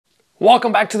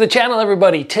Welcome back to the channel,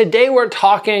 everybody. Today we're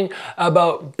talking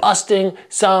about busting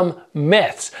some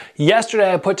myths.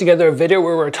 Yesterday I put together a video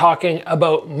where we're talking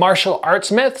about martial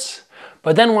arts myths,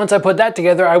 but then once I put that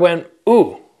together, I went,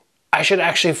 ooh, I should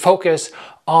actually focus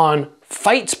on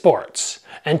fight sports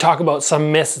and talk about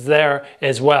some myths there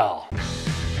as well.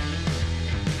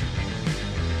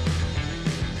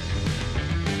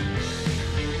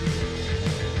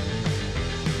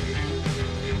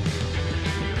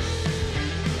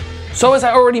 So as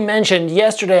I already mentioned,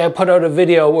 yesterday I put out a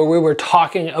video where we were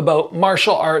talking about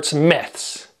martial arts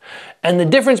myths. And the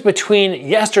difference between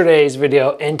yesterday's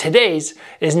video and today's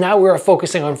is now we're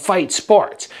focusing on fight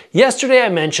sports. Yesterday I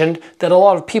mentioned that a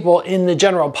lot of people in the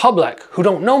general public who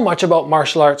don't know much about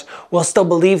martial arts will still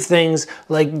believe things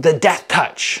like the death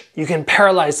touch. You can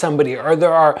paralyze somebody, or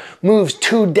there are moves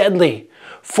too deadly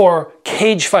for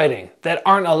cage fighting that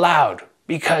aren't allowed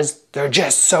because they're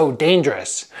just so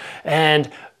dangerous. And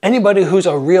anybody who's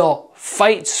a real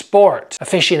fight sport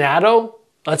aficionado,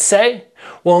 let's say,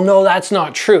 will know that's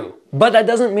not true. But that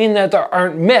doesn't mean that there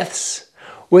aren't myths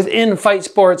within fight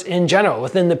sports in general,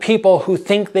 within the people who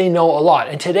think they know a lot.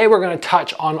 And today we're going to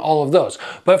touch on all of those.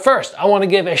 But first, I want to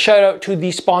give a shout out to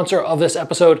the sponsor of this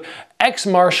episode,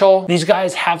 XMartial. These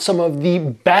guys have some of the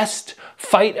best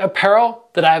fight apparel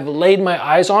that I've laid my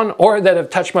eyes on or that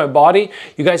have touched my body.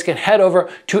 You guys can head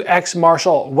over to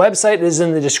XMartial website. It is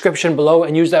in the description below,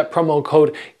 and use that promo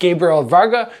code Gabriel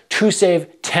Varga to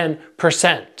save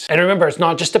 10%. And remember, it's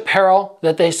not just apparel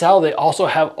that they sell. They also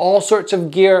have all sorts of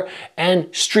gear and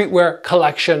streetwear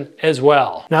collection as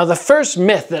well. Now, the first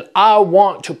myth that I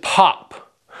want to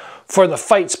pop for the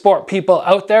fight sport people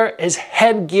out there is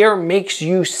headgear makes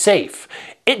you safe.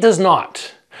 It does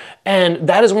not. And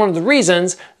that is one of the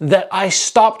reasons that I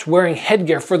stopped wearing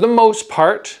headgear for the most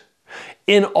part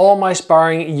in all my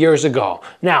sparring years ago.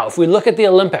 Now, if we look at the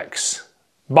Olympics,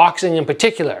 boxing in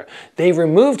particular, they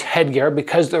removed headgear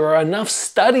because there are enough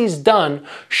studies done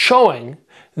showing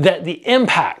that the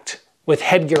impact with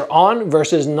headgear on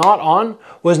versus not on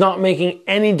was not making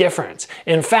any difference.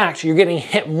 In fact, you're getting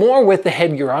hit more with the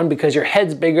headgear on because your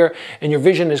head's bigger and your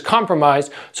vision is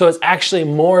compromised, so it's actually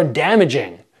more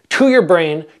damaging to your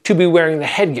brain to be wearing the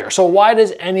headgear. So why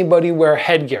does anybody wear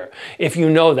headgear if you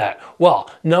know that?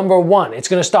 Well, number one, it's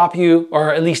going to stop you,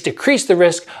 or at least decrease the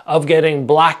risk of getting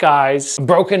black eyes,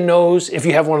 broken nose if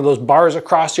you have one of those bars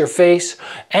across your face.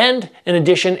 And in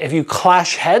addition, if you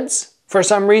clash heads for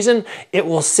some reason, it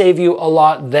will save you a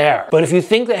lot there. But if you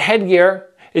think that headgear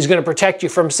is going to protect you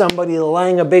from somebody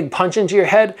laying a big punch into your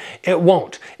head, it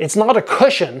won't. It's not a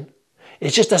cushion.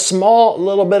 It's just a small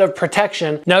little bit of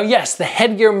protection. Now, yes, the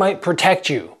headgear might protect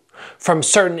you from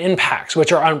certain impacts,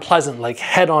 which are unpleasant, like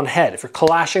head on head, if you're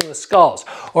clashing the skulls,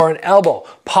 or an elbow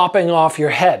popping off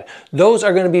your head. Those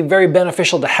are going to be very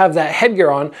beneficial to have that headgear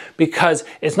on because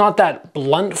it's not that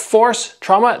blunt force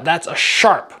trauma, that's a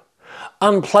sharp,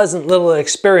 unpleasant little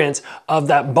experience of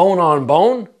that bone on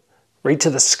bone right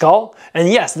to the skull. And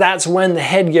yes, that's when the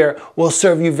headgear will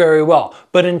serve you very well.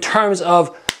 But in terms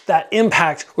of that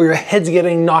impact where your head's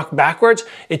getting knocked backwards,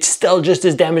 it's still just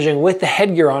as damaging with the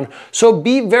headgear on. So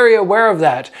be very aware of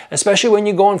that, especially when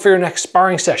you go in for your next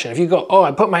sparring session. If you go, oh,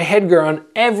 I put my headgear on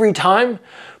every time,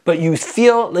 but you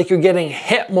feel like you're getting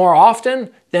hit more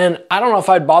often, then I don't know if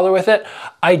I'd bother with it.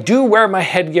 I do wear my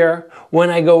headgear when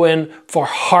I go in for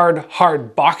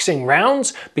hard boxing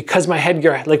rounds because my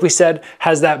headgear, like we said,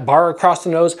 has that bar across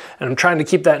the nose, and I'm trying to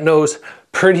keep that nose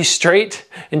pretty straight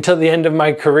until the end of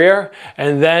my career.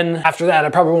 And then after that, I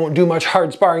probably won't do much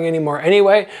hard sparring anymore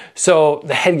anyway, so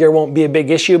the headgear won't be a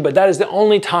big issue, but that is the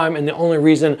only time and the only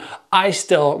reason I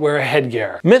still wear a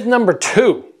headgear. Myth number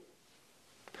two,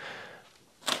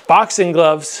 boxing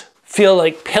gloves feel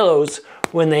like pillows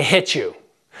when they hit you.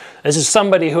 This is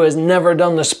somebody who has never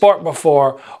done the sport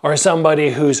before, or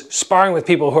somebody who's sparring with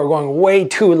people who are going way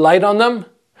too light on them.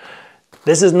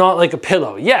 This is not like a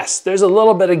pillow. Yes, there's a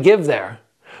little bit of give there,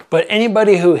 but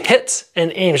anybody who hits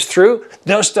and aims through,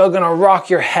 they're still gonna rock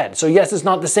your head. So yes, it's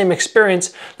not the same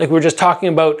experience like we were just talking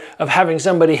about of having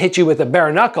somebody hit you with a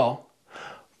bare knuckle,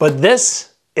 but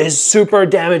this is super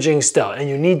damaging still, and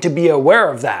you need to be aware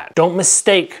of that. Don't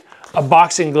mistake a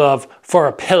boxing glove for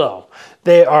a pillow.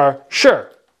 They are,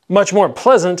 sure, much more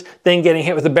pleasant than getting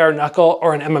hit with a bare knuckle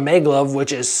or an MMA glove,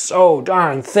 which is so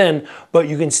darn thin, but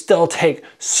you can still take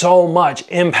so much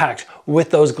impact with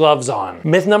those gloves on.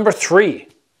 Myth number three,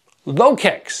 low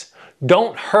kicks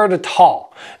don't hurt at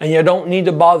all, and you don't need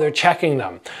to bother checking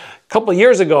them. A couple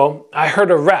years ago, I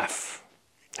heard a ref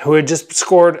who had just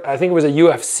scored, I think it was a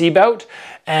UFC bout,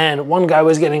 and one guy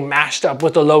was getting mashed up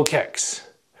with the low kicks.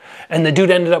 And the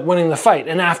dude ended up winning the fight.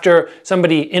 And after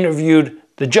somebody interviewed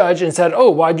the judge and said, oh,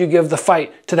 why'd you give the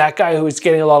fight to that guy who was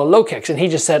getting a lot of low kicks? And he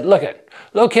just said, look it,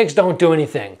 low kicks don't do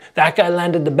anything. That guy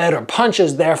landed the better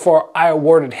punches, therefore I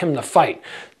awarded him the fight.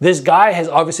 This guy has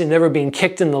obviously never been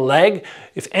kicked in the leg.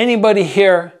 If anybody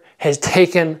here has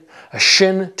taken a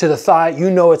shin to the thigh, you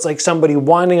know it's like somebody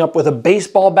winding up with a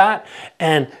baseball bat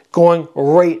and going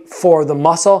right for the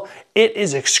muscle. It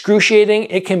is excruciating,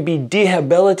 it can be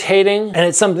debilitating, and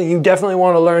it's something you definitely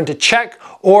want to learn to check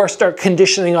or start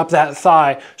conditioning up that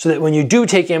thigh so that when you do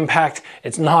take impact,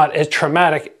 it's not as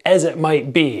traumatic as it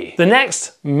might be. The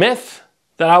next myth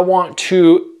that I want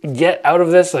to get out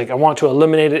of this, like I want to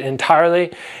eliminate it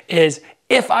entirely, is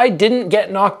if I didn't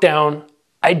get knocked down,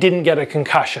 I didn't get a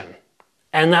concussion.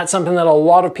 And that's something that a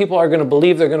lot of people are going to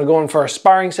believe. They're going to go in for a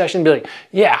sparring session and be like,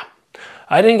 yeah,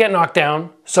 I didn't get knocked down,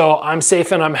 so I'm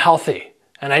safe and I'm healthy,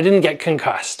 and I didn't get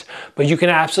concussed. But you can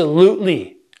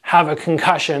absolutely have a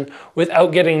concussion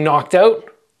without getting knocked out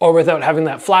or without having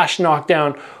that flash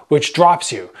knockdown, which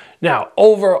drops you. Now,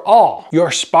 overall,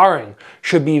 your sparring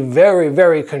should be very,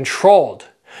 very controlled,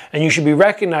 and you should be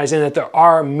recognizing that there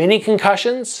are mini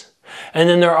concussions, and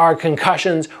then there are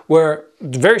concussions where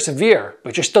it's very severe,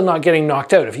 but you're still not getting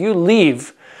knocked out. If you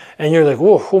leave and you're like,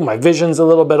 whoa, my vision's a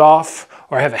little bit off,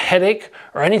 or I have a headache,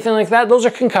 or anything like that, those are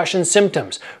concussion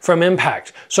symptoms from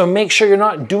impact. So make sure you're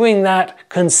not doing that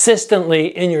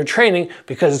consistently in your training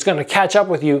because it's gonna catch up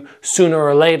with you sooner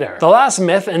or later. The last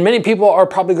myth, and many people are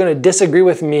probably gonna disagree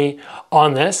with me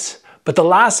on this, but the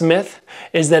last myth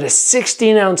is that a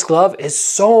 16-ounce glove is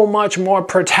so much more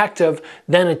protective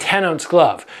than a 10-ounce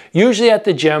glove. Usually at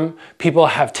the gym, people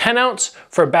have 10-ounce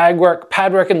for bag work,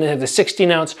 pad work, and they have the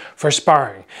 16-ounce for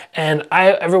sparring. And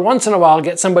I, every once in a while,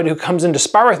 get somebody who comes in to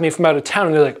spar with me from out of town,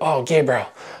 and they're like, oh, Gabriel,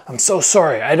 I'm so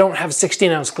sorry, I don't have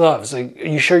 16-ounce gloves. Like, are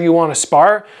you sure you want to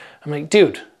spar? I'm like,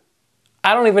 dude,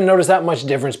 I don't even notice that much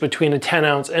difference between a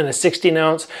 10-ounce and a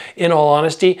 16-ounce, in all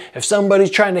honesty. If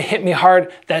somebody's trying to hit me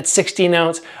hard, that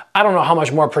 16-ounce, I don't know how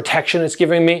much more protection it's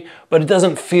giving me, but it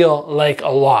doesn't feel like a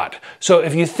lot. So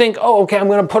if you think, oh, okay, I'm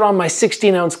gonna put on my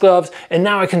 16-ounce gloves and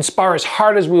now I can spar as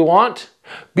hard as we want,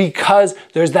 because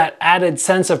there's that added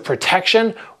sense of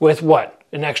protection with what?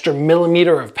 An extra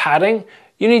millimeter of padding?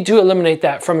 You need to eliminate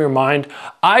that from your mind.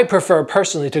 I prefer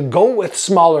personally to go with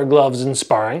smaller gloves in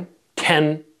sparring,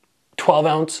 10,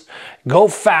 12-ounce, go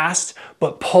fast,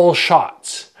 but pull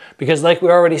shots. Because like we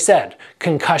already said,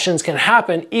 concussions can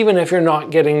happen even if you're not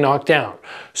getting knocked down.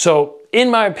 So in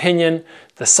my opinion,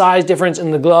 the size difference in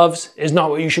the gloves is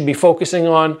not what you should be focusing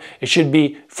on. It should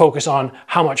be focused on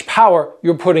how much power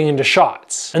you're putting into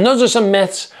shots. And those are some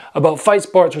myths about fight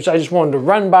sports, which I just wanted to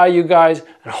run by you guys,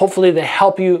 and hopefully they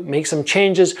help you make some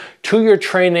changes to your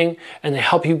training and they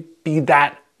help you be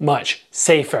that much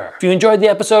safer. If you enjoyed the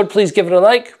episode, please give it a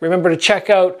like. Remember to check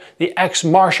out the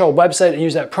XMartial website and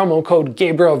use that promo code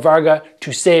Gabriel Varga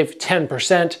to save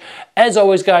 10%. As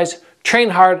always, guys,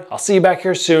 train hard. I'll see you back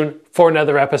here soon for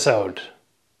another episode.